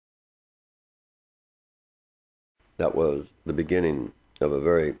that was the beginning of a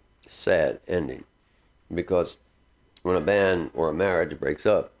very sad ending. Because when a band or a marriage breaks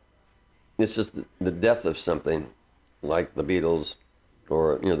up, it's just the death of something, like the Beatles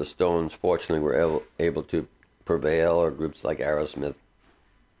or the Stones. Fortunately, were able to prevail, or groups like Aerosmith.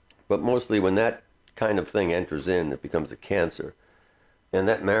 But mostly, when that kind of thing enters in, it becomes a cancer. And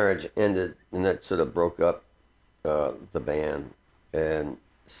that marriage ended, and that sort of broke up the band. And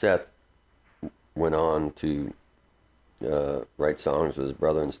Seth went on to write songs with his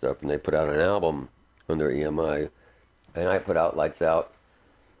brother and stuff, and they put out an album under EMI, and I put out Lights Out.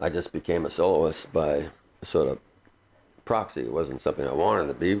 I just became a soloist by sort of proxy. It wasn't something I wanted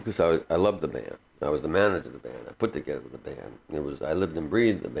to be, because I loved the band. I was the manager of the band. I put together the band. I lived and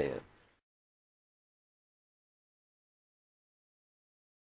breathed the band.